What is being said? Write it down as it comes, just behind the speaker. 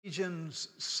Ephesians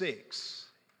 6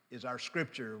 is our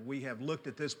scripture. We have looked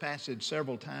at this passage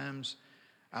several times.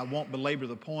 I won't belabor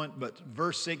the point, but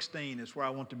verse 16 is where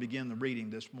I want to begin the reading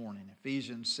this morning.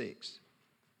 Ephesians 6,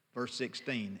 verse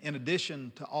 16. In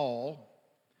addition to all,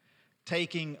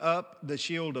 taking up the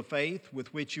shield of faith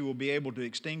with which you will be able to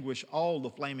extinguish all the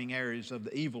flaming arrows of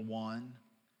the evil one.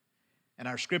 And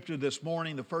our scripture this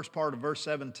morning, the first part of verse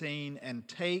 17, and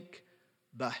take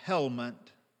the helmet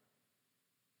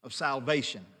of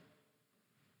salvation.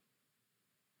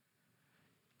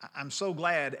 I'm so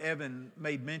glad Evan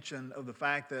made mention of the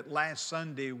fact that last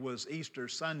Sunday was Easter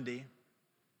Sunday.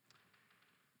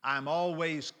 I'm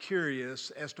always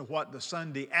curious as to what the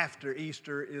Sunday after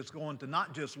Easter is going to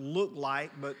not just look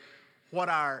like, but what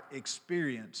our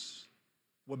experience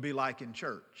will be like in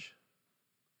church.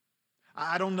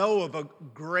 I don't know of a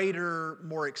greater,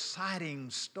 more exciting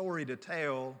story to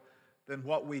tell than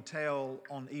what we tell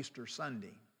on Easter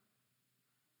Sunday.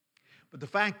 But the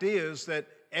fact is that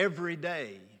every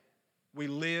day we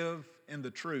live in the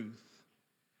truth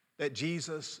that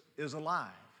Jesus is alive,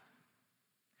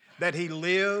 that He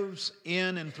lives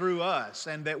in and through us,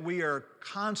 and that we are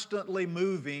constantly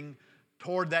moving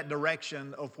toward that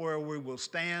direction of where we will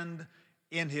stand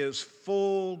in His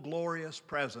full glorious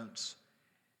presence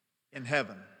in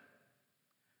heaven.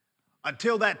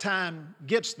 Until that time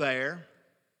gets there,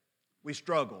 we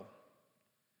struggle.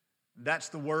 That's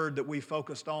the word that we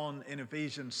focused on in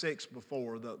Ephesians 6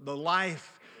 before, the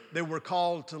life that we're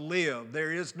called to live.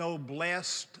 There is no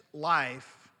blessed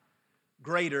life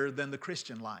greater than the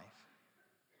Christian life.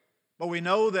 But we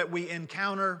know that we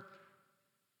encounter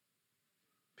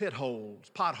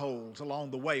potholes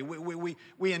along the way.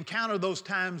 We encounter those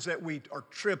times that we are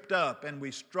tripped up and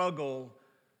we struggle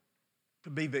to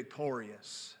be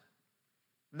victorious.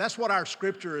 And that's what our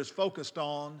scripture is focused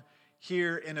on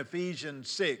here in Ephesians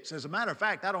 6. As a matter of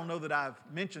fact, I don't know that I've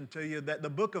mentioned to you that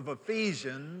the book of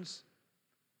Ephesians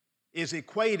is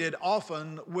equated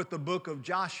often with the book of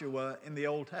Joshua in the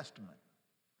Old Testament.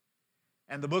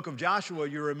 And the book of Joshua,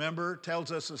 you remember,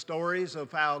 tells us the stories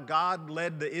of how God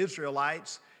led the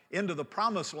Israelites into the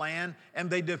promised land and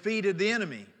they defeated the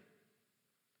enemy.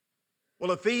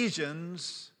 Well,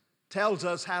 Ephesians tells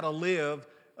us how to live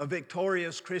a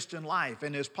victorious Christian life.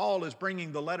 And as Paul is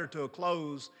bringing the letter to a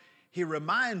close, he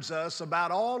reminds us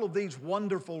about all of these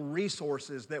wonderful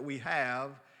resources that we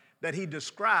have that he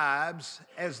describes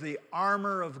as the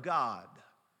armor of God.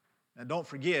 Now don't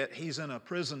forget, he's in a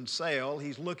prison cell.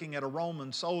 He's looking at a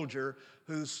Roman soldier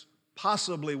who's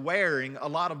possibly wearing a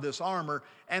lot of this armor.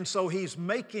 And so he's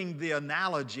making the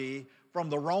analogy from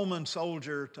the Roman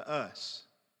soldier to us.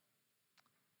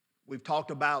 We've talked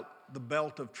about the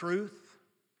belt of truth.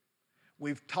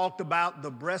 We've talked about the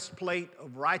breastplate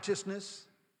of righteousness.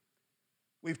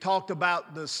 We've talked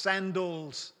about the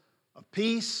sandals of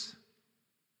peace.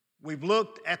 We've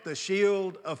looked at the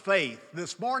shield of faith.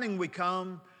 This morning we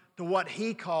come to what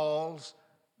he calls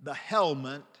the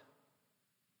helmet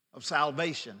of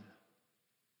salvation.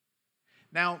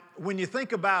 Now, when you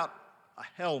think about a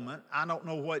helmet, I don't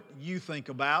know what you think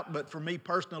about, but for me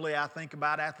personally, I think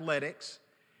about athletics,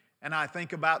 and I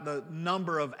think about the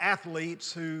number of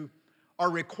athletes who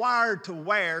are required to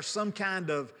wear some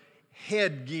kind of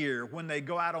headgear when they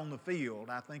go out on the field.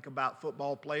 I think about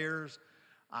football players.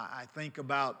 I think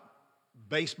about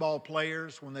baseball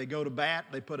players. When they go to bat,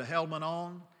 they put a helmet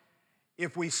on.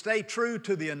 If we stay true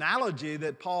to the analogy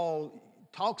that Paul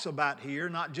talks about here,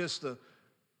 not just the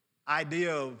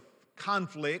idea of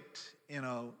conflict in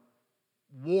a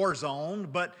war zone,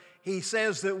 but he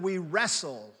says that we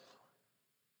wrestle.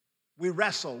 We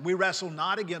wrestle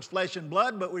not against flesh and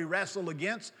blood, but we wrestle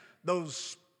against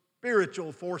those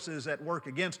spiritual forces at work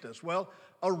against us. Well,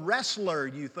 a wrestler,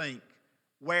 you think,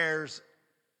 wears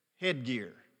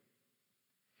headgear.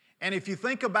 And if you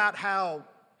think about how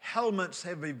helmets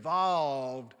have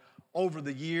evolved over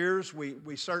the years,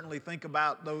 we certainly think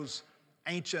about those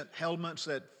ancient helmets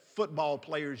that football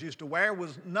players used to wear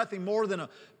was nothing more than a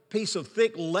piece of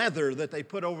thick leather that they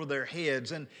put over their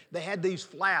heads. And they had these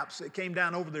flaps that came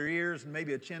down over their ears and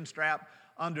maybe a chin strap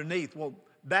underneath. Well,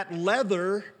 that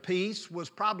leather piece was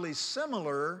probably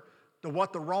similar to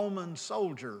what the Roman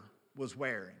soldier was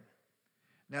wearing.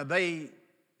 Now, they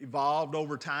evolved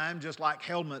over time, just like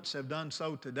helmets have done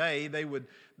so today. They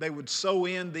would sew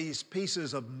in these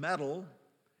pieces of metal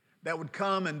that would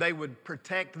come and they would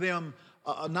protect them,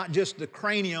 not just the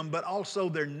cranium, but also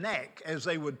their neck as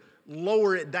they would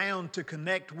lower it down to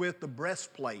connect with the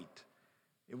breastplate.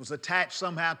 It was attached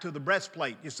somehow to the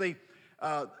breastplate. You see,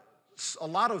 a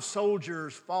lot of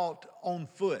soldiers fought on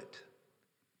foot.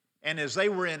 And as they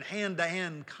were in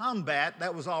hand-to-hand combat,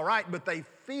 that was all right, but they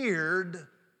feared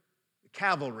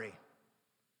cavalry,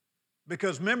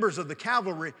 because members of the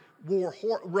cavalry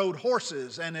rode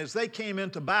horses, and as they came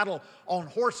into battle on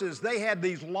horses, they had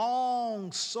these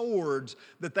long swords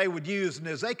that they would use, and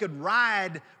as they could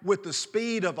ride with the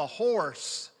speed of a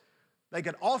horse, they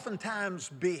could oftentimes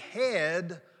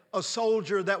behead a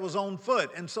soldier that was on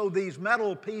foot. And so these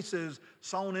metal pieces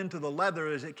sewn into the leather,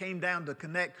 as it came down to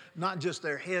connect not just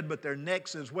their head but their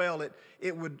necks as well,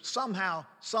 it would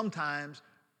sometimes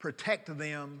protect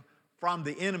them from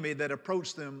the enemy that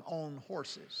approached them on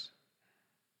horses.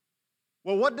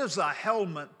 Well, what does a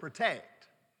helmet protect?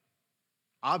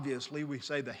 Obviously, we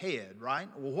say the head, right?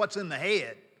 Well, what's in the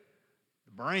head?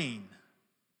 The brain.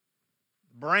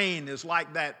 The brain is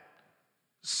like that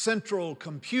central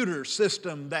computer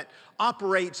system that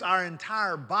operates our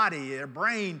entire body. Our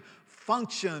brain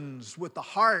functions with the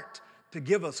heart to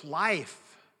give us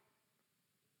life.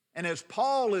 And as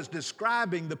Paul is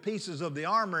describing the pieces of the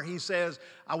armor, he says,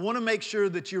 I want to make sure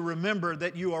that you remember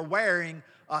that you are wearing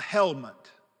a helmet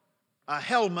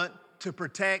to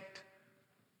protect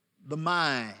the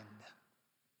mind.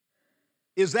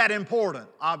 Is that important?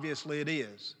 Obviously it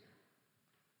is.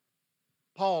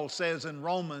 Paul says in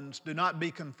Romans, do not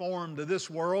be conformed to this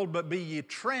world, but be ye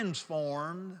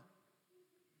transformed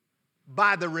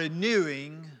by the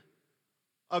renewing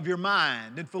of your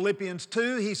mind. In Philippians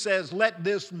 2, he says, let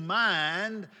this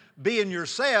mind be in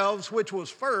yourselves, which was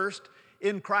first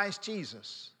in Christ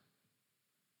Jesus.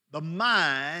 The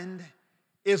mind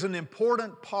is an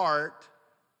important part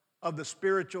of the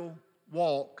spiritual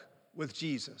walk with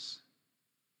Jesus.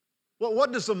 Well,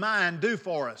 what does the mind do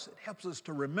for us? It helps us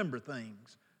to remember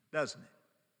things, doesn't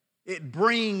it? It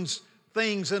brings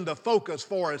things into focus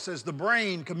for us as the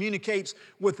brain communicates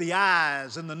with the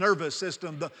eyes and the nervous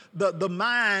system. The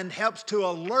mind helps to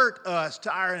alert us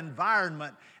to our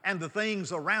environment and the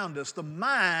things around us. The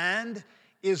mind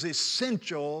is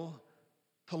essential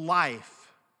to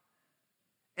life.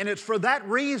 And it's for that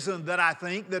reason that I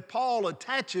think that Paul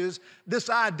attaches this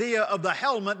idea of the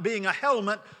helmet being a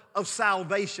helmet of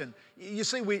salvation. You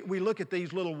see, we look at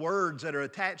these little words that are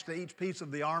attached to each piece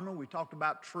of the armor. We talked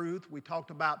about truth. We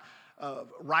talked about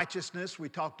righteousness. We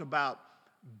talked about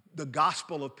the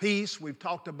gospel of peace. We've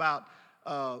talked about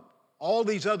all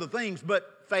these other things.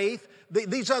 But faith,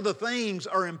 these other things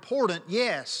are important,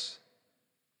 yes.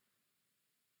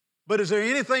 But is there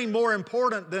anything more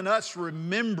important than us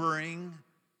remembering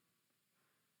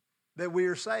that we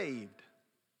are saved?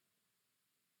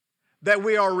 That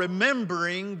we are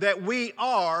remembering that we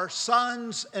are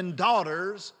sons and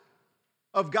daughters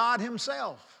of God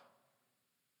Himself.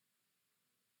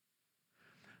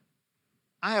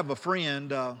 I have a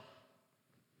friend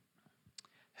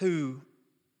who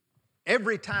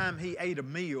every time he ate a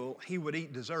meal, he would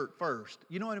eat dessert first.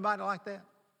 You know anybody like that?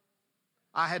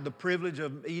 I had the privilege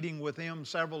of eating with him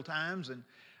several times, and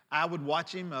I would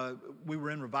watch him. We were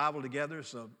in revival together.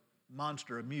 It's a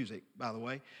monster of music, by the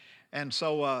way. And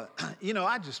so, I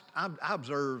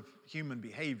observe human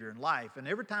behavior in life. And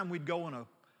every time we'd go in a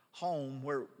home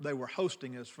where they were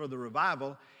hosting us for the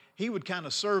revival, he would kind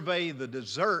of survey the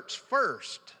desserts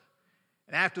first.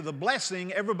 And after the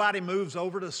blessing, everybody moves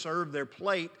over to serve their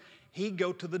plate. He'd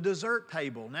go to the dessert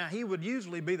table. Now, he would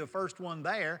usually be the first one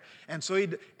there. And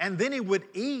then he would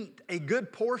eat a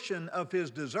good portion of his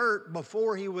dessert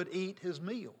before he would eat his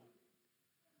meal.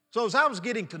 So as I was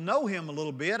getting to know him a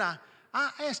little bit, I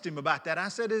asked him about that. I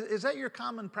said, is that your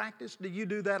common practice? Do you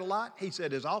do that a lot? He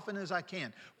said, as often as I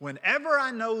can. Whenever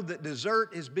I know that dessert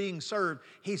is being served,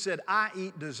 he said, I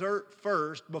eat dessert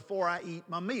first before I eat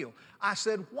my meal. I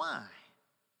said, why?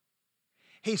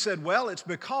 He said, well, it's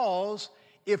because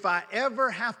if I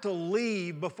ever have to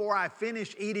leave before I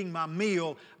finish eating my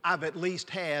meal, I've at least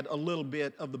had a little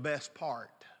bit of the best part.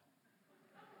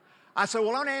 I said, well,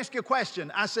 I want to ask you a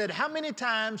question. I said, how many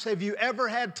times have you ever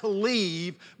had to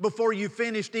leave before you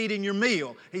finished eating your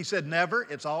meal? He said, never.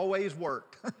 It's always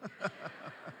worked.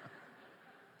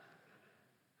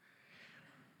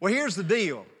 Well, here's the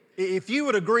deal. If you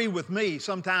would agree with me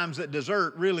sometimes that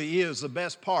dessert really is the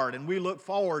best part, and we look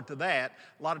forward to that.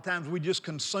 A lot of times we just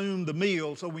consume the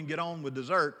meal so we can get on with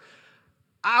dessert.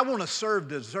 I want to serve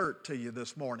dessert to you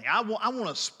this morning. I want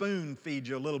to spoon feed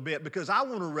you a little bit because I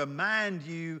want to remind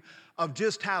you of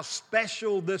just how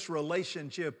special this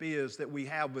relationship is that we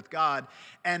have with God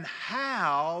and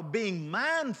how being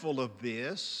mindful of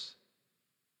this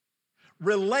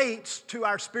relates to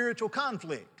our spiritual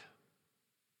conflict.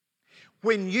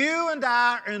 When you and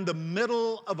I are in the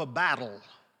middle of a battle,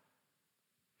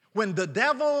 when the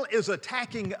devil is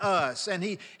attacking us and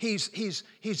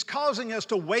he's causing us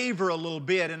to waver a little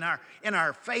bit in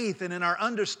our faith and in our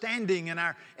understanding and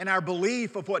our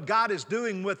belief of what God is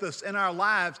doing with us in our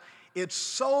lives, It's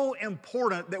so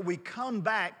important that we come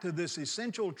back to this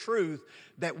essential truth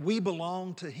that we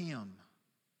belong to Him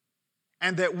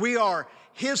and that we are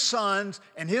His sons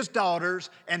and His daughters,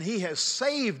 and He has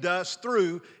saved us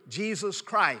through Jesus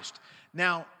Christ.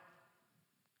 Now,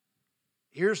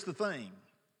 here's the thing.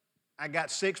 I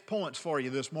got 6 points for you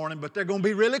this morning, but they're going to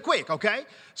be really quick, okay?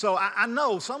 So I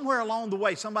know somewhere along the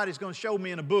way somebody's going to show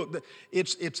me in a book that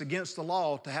it's against the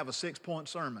law to have a 6-point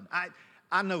sermon.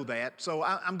 I know that, so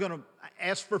I'm going to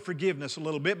ask for forgiveness a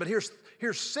little bit, but here's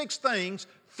 6 things,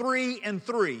 3 and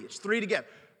 3. It's 3 together.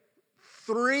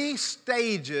 3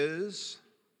 stages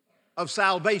of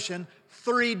salvation,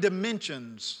 3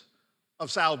 dimensions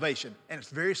of salvation, and it's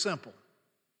very simple.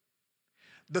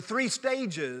 The 3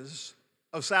 stages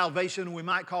of salvation we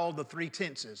might call the 3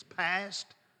 tenses: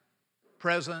 past,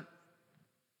 present,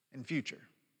 and future.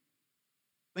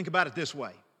 Think about it this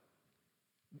way.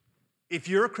 If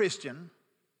you're a Christian,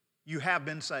 you have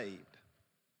been saved.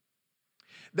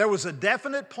 There was a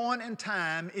definite point in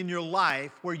time in your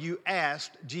life where you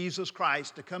asked Jesus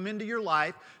Christ to come into your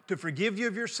life, to forgive you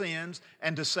of your sins,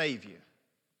 and to save you.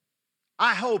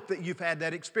 I hope that you've had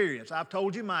that experience. I've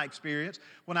told you my experience.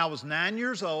 When I was 9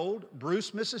 years old,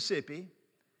 Bruce, Mississippi,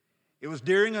 it was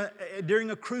during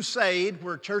a crusade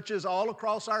where churches all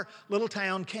across our little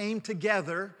town came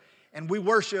together and we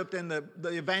worshiped, and the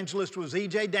evangelist was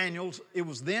E.J. Daniels. It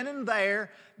was then and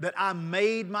there that I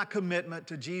made my commitment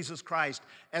to Jesus Christ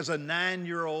as a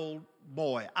 9-year-old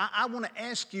boy. I want to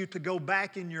ask you to go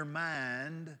back in your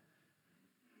mind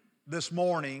this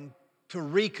morning to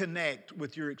reconnect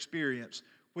with your experience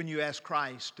when you asked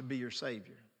Christ to be your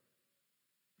Savior.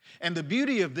 And the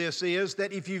beauty of this is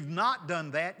that if you've not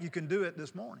done that, you can do it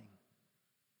this morning.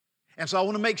 And so I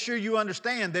want to make sure you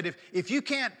understand that if you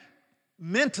can't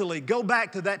mentally go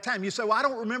back to that time, you say, well, I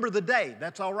don't remember the day.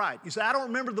 That's all right. You say, I don't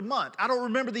remember the month. I don't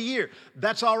remember the year.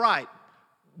 That's all right.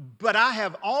 But I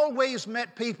have always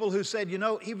met people who said,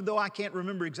 even though I can't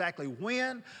remember exactly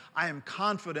when, I am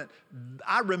confident.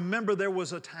 I remember there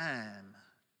was a time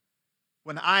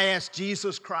when I asked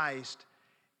Jesus Christ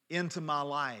into my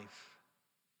life.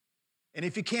 And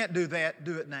if you can't do that,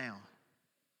 do it now.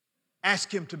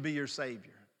 Ask Him to be your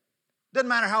Savior. Doesn't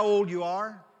matter how old you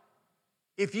are.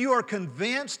 If you are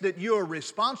convinced that you are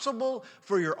responsible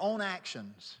for your own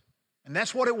actions, and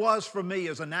that's what it was for me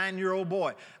as a 9-year-old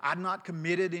boy. I'd not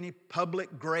committed any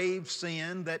public grave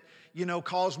sin that,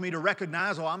 caused me to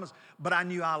recognize, but I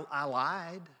knew I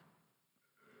lied.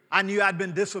 I knew I'd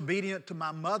been disobedient to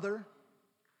my mother.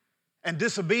 And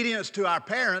disobedience to our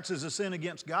parents is a sin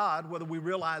against God, whether we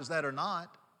realize that or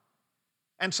not.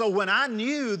 And so when I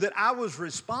knew that I was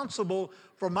responsible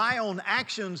for my own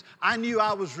actions, I knew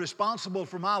I was responsible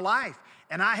for my life.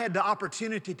 And I had the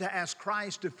opportunity to ask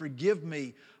Christ to forgive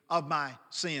me of my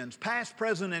sins, past,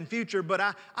 present, and future. But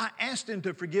I asked Him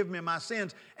to forgive me of my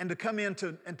sins and to come in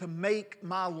and to make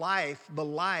my life the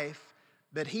life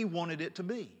that He wanted it to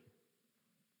be.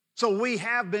 So we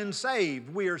have been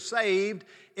saved. We are saved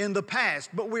in the past,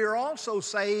 but we are also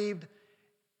saved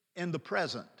in the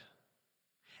present.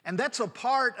 And that's a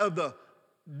part of the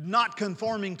not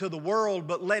conforming to the world,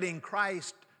 but letting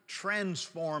Christ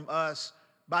transform us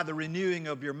by the renewing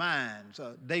of your minds.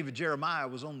 David Jeremiah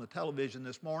was on the television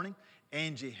this morning.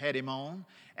 Angie had him on.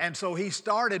 And so he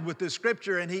started with this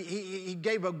scripture, and he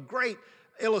gave a great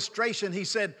illustration. He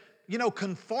said,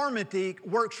 conformity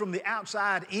works from the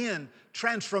outside in.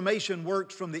 Transformation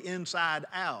works from the inside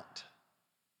out.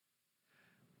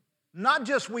 Not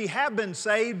just we have been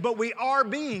saved, but we are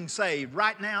being saved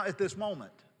right now at this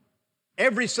moment.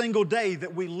 Every single day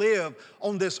that we live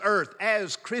on this earth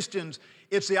as Christians,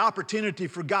 it's the opportunity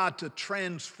for God to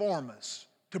transform us,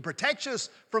 to protect us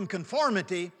from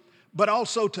conformity, but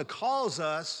also to cause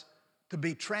us to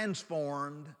be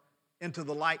transformed into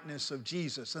the likeness of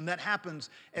Jesus. And that happens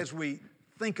as we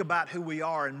think about who we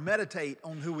are and meditate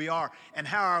on who we are and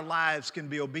how our lives can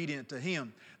be obedient to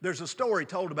Him. There's a story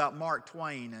told about Mark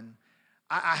Twain, and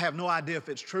I have no idea if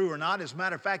it's true or not. As a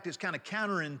matter of fact, it's kind of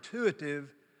counterintuitive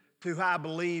to how I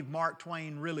believe Mark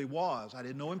Twain really was. I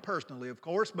didn't know him personally, of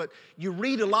course, but you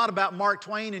read a lot about Mark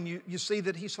Twain and you see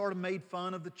that he sort of made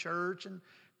fun of the church and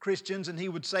Christians, and he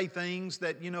would say things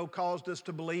that, caused us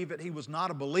to believe that he was not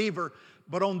a believer.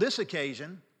 But on this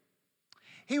occasion,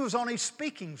 he was on a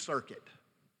speaking circuit.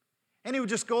 And he would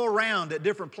just go around at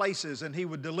different places and he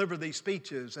would deliver these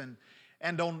speeches.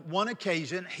 And on one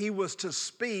occasion, he was to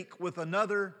speak with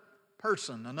another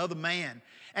person, another man.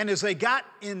 And as they got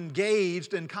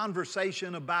engaged in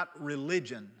conversation about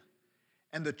religion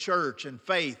and the church and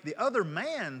faith, the other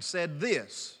man said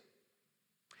this,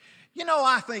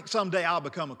 I think someday I'll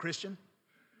become a Christian.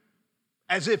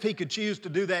 as if he could choose to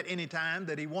do that anytime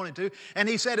that he wanted to. And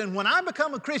he said, and when I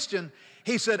become a Christian,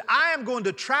 he said, I am going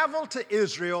to travel to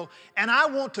Israel and I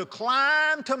want to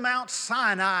climb to Mount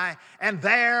Sinai and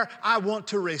there I want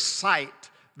to recite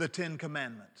the Ten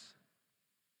Commandments.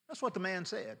 That's what the man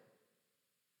said.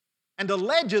 And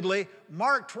allegedly,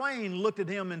 Mark Twain looked at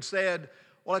him and said,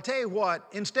 well, I tell you what,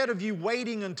 instead of you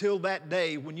waiting until that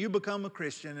day when you become a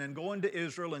Christian and going to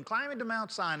Israel and climbing to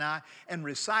Mount Sinai and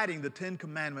reciting the Ten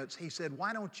Commandments, he said,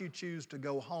 why don't you choose to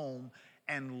go home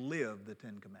and live the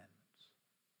Ten Commandments?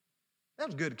 That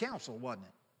was good counsel, wasn't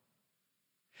it?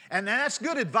 And that's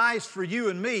good advice for you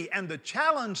and me. And the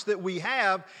challenge that we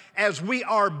have as we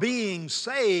are being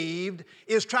saved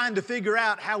is trying to figure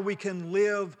out how we can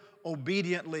live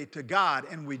obediently to God.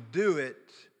 And we do it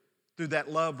through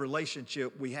that love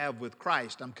relationship we have with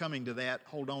Christ. I'm coming to that.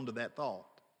 Hold on to that thought.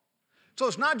 So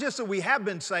it's not just that we have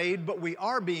been saved, but we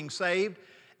are being saved.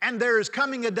 And there is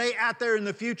coming a day out there in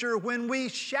the future when we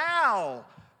shall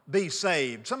be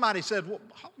saved. Somebody said, well,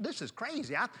 this is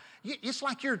crazy. It's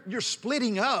like you're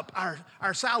splitting up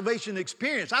our salvation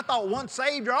experience. I thought once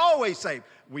saved, you're always saved.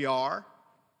 We are.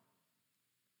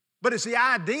 But it's the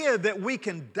idea that we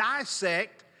can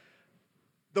dissect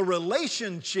the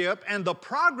relationship and the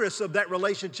progress of that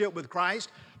relationship with Christ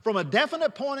from a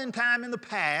definite point in time in the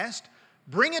past,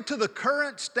 bring it to the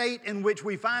current state in which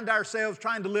we find ourselves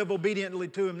trying to live obediently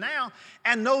to Him now,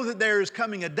 and know that there is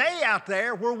coming a day out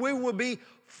there where we will be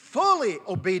fully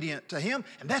obedient to Him,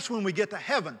 and that's when we get to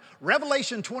heaven.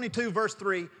 Revelation 22, verse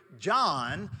 3,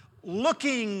 John,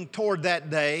 looking toward that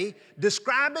day,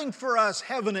 describing for us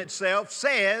heaven itself,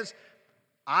 says,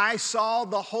 I saw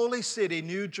the holy city,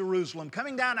 New Jerusalem,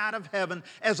 coming down out of heaven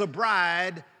as a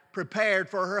bride prepared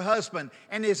for her husband.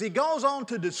 And as he goes on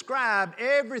to describe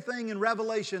everything in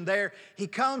Revelation there, he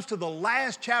comes to the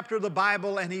last chapter of the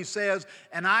Bible and he says,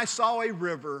 and I saw a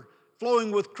river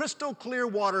flowing with crystal clear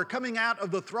water coming out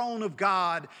of the throne of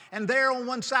God. And there on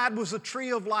one side was a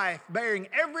tree of life bearing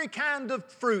every kind of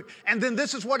fruit. And then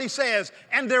this is what he says,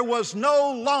 and there was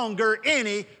no longer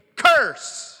any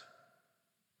curse.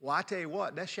 Well, I tell you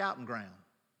what, that's shouting ground.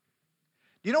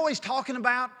 You know what he's talking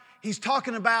about? He's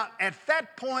talking about at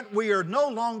that point we are no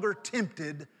longer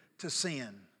tempted to sin.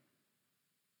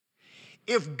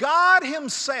 If God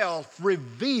Himself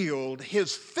revealed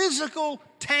His physical,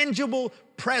 tangible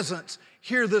presence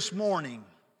here this morning,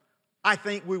 I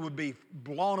think we would be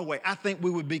blown away. I think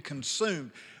we would be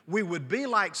consumed. We would be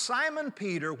like Simon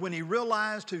Peter when he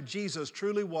realized who Jesus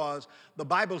truly was. The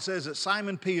Bible says that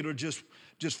Simon Peter just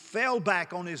fell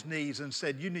back on his knees and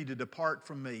said, you need to depart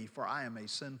from me, for I am a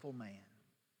sinful man.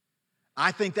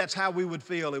 I think that's how we would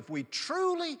feel if we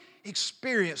truly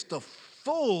experienced the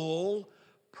full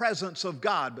presence of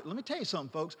God. But let me tell you something,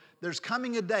 folks. There's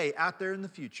coming a day out there in the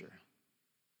future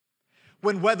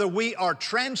when whether we are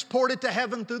transported to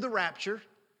heaven through the rapture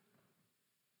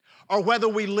or whether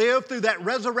we live through that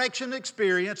resurrection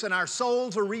experience and our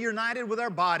souls are reunited with our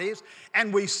bodies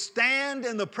and we stand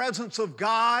in the presence of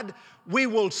God, we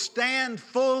will stand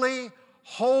fully,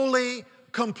 wholly,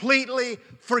 completely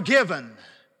forgiven.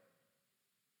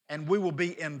 And we will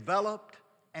be enveloped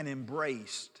and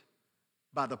embraced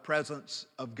by the presence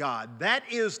of God. That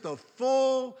is the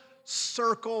full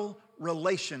circle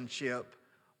relationship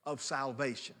of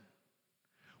salvation.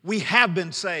 We have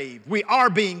been saved. We are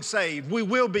being saved. We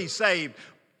will be saved.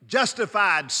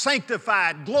 Justified,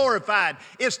 sanctified, glorified.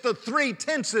 It's the three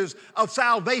tenses of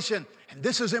salvation. And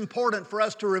this is important for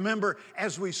us to remember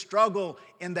as we struggle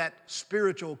in that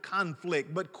spiritual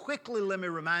conflict. But quickly, let me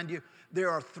remind you, there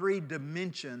are three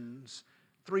dimensions,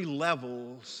 three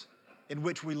levels in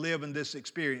which we live in this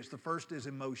experience. The first is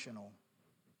emotional.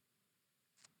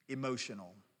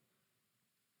 Emotional.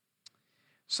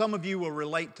 Some of you will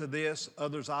relate to this,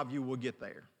 others of you will get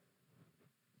there.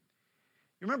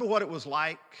 You remember what it was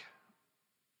like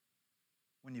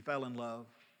when you fell in love?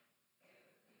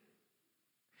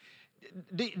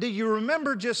 Do you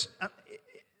remember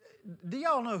do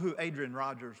y'all know who Adrian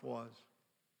Rogers was?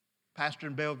 Pastor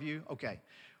in Bellevue? Okay.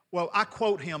 Well, I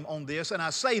quote him on this, and I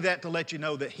say that to let you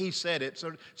know that he said it,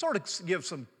 so sort of gives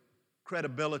some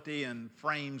credibility and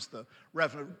frames the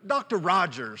reference. Dr.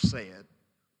 Rogers said,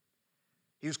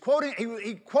 he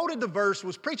quoted the verse,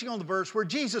 was preaching on the verse where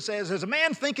Jesus says, as a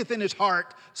man thinketh in his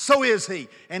heart, so is he.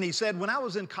 And he said, when I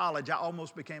was in college, I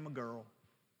almost became a girl.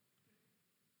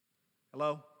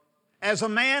 Hello? As a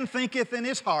man thinketh in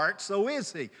his heart, so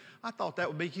is he. I thought that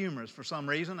would be humorous for some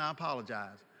reason. I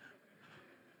apologize.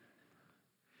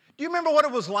 Do you remember what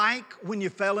it was like when you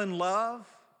fell in love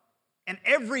and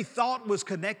every thought was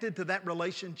connected to that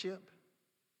relationship?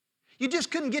 You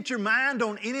just couldn't get your mind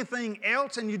on anything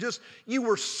else, and you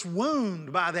were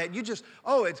swooned by that.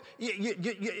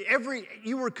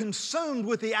 You were consumed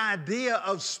with the idea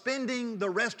of spending the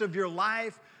rest of your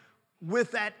life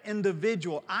with that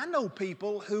individual. I know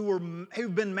people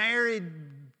who've been married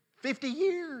 50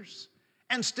 years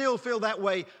and still feel that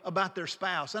way about their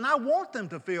spouse. And I want them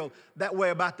to feel that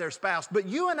way about their spouse. But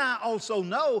you and I also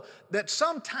know that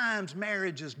sometimes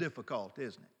marriage is difficult,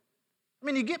 isn't it? I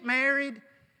mean, you get married,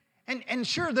 and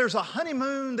sure, there's a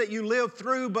honeymoon that you live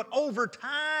through, but over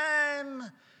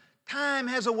time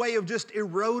has a way of just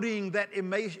eroding that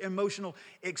emotional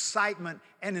excitement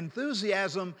and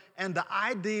enthusiasm, and the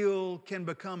ideal can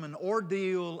become an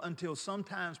ordeal until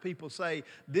sometimes people say,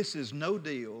 this is no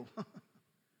deal,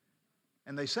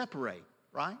 and they separate,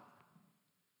 right?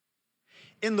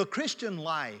 In the Christian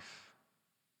life,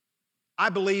 I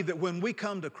believe that when we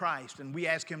come to Christ and we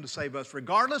ask Him to save us,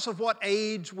 regardless of what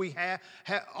age we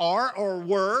are or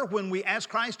were when we ask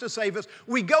Christ to save us,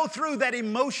 we go through that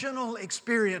emotional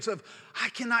experience of, I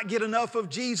cannot get enough of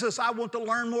Jesus. I want to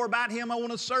learn more about Him. I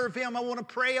want to serve Him. I want to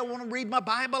pray. I want to read my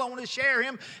Bible. I want to share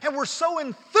Him. And we're so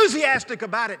enthusiastic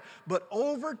about it. But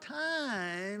over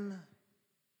time,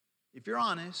 if you're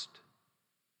honest,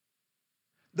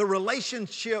 the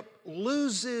relationship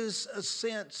loses a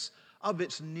sense of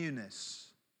its newness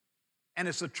and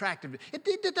its attractiveness.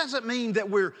 It doesn't mean that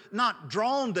we're not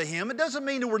drawn to Him. It doesn't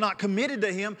mean that we're not committed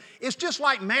to Him. It's just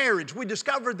like marriage. We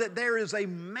discovered that there is a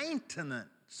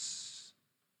maintenance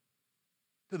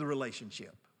to the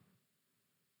relationship.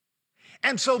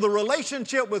 And so the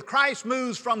relationship with Christ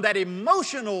moves from that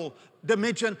emotional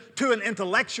dimension to an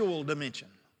intellectual dimension.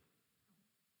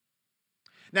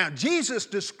 Now, Jesus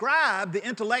described the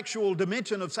intellectual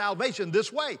dimension of salvation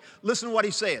this way. Listen to what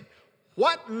He said.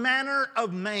 What manner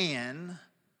of man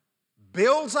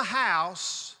builds a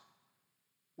house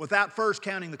without first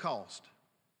counting the cost?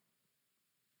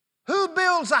 Who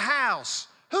builds a house?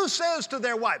 Who says to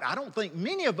their wife? I don't think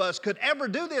many of us could ever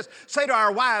do this. Say to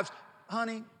our wives,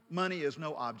 honey, money is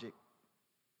no object.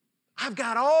 I've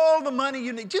got all the money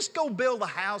you need. Just go build the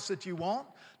house that you want.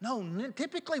 No,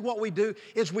 typically what we do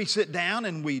is we sit down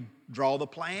and we draw the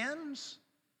plans.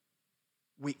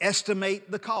 We estimate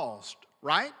the cost,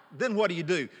 right? Then what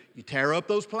do? You tear up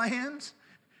those plans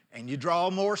and you draw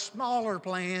more smaller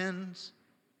plans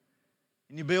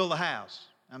and you build the house.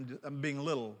 I'm being a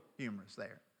little humorous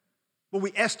there. But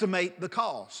we estimate the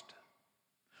cost.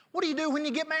 What do you do when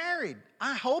you get married?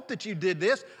 I hope that you did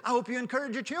this. I hope you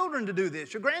encourage your children to do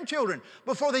this, your grandchildren.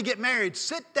 Before they get married,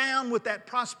 sit down with that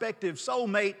prospective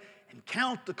soulmate and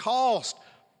count the cost.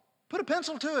 Put a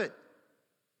pencil to it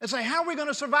and say, how are we going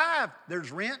to survive? There's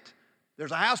rent,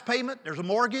 there's a house payment, there's a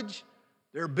mortgage,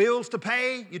 there are bills to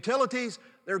pay, utilities,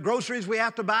 there are groceries we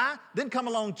have to buy. Then come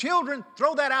along children,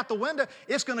 throw that out the window.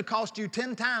 It's going to cost you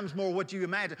 10 times more what you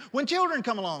imagine when children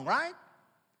come along, right?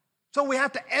 So we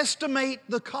have to estimate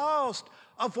the cost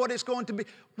of what it's going to be.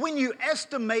 When you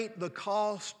estimate the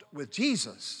cost with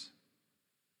Jesus,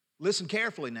 listen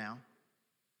carefully now.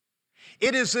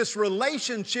 It is this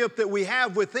relationship that we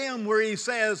have with Him where He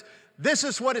says, this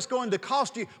is what it's going to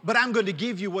cost you, but I'm going to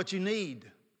give you what you need.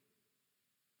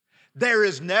 There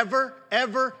is never,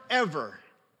 ever, ever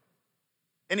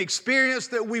an experience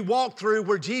that we walk through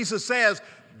where Jesus says,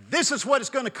 this is what it's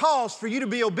going to cost for you to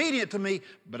be obedient to me,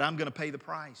 but I'm going to pay the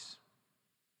price.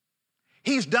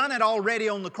 He's done it already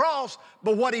on the cross,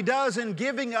 but what He does in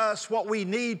giving us what we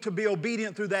need to be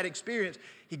obedient through that experience,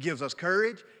 He gives us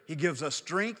courage, He gives us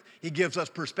strength, He gives us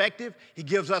perspective, He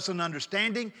gives us an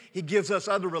understanding, He gives us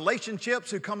other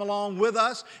relationships who come along with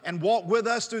us and walk with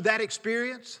us through that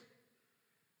experience.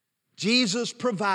 Jesus provides